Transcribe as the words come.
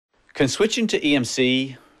Can switching to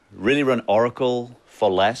EMC really run Oracle for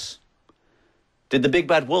less? Did the big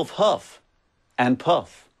bad wolf huff and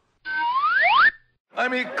puff? I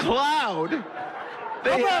mean, cloud.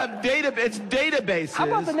 They have databases. How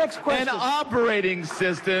about the next question? And operating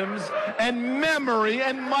systems and memory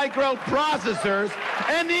and microprocessors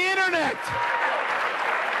and the internet.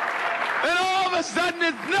 And all of a sudden,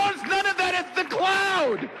 it's none of that. It's the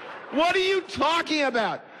cloud. What are you talking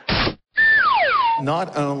about?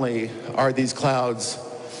 Not only are these clouds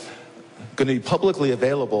going to be publicly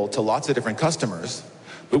available to lots of different customers,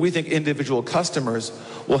 but we think individual customers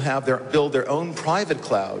will build their own private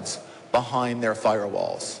clouds behind their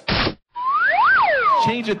firewalls.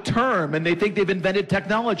 Change a term and they think they've invented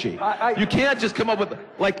technology. You can't just come up with,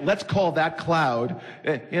 like, let's call that cloud.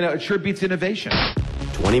 It sure beats innovation.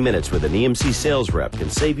 20 minutes with an EMC sales rep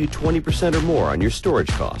can save you 20% or more on your storage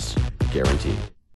costs. Guaranteed.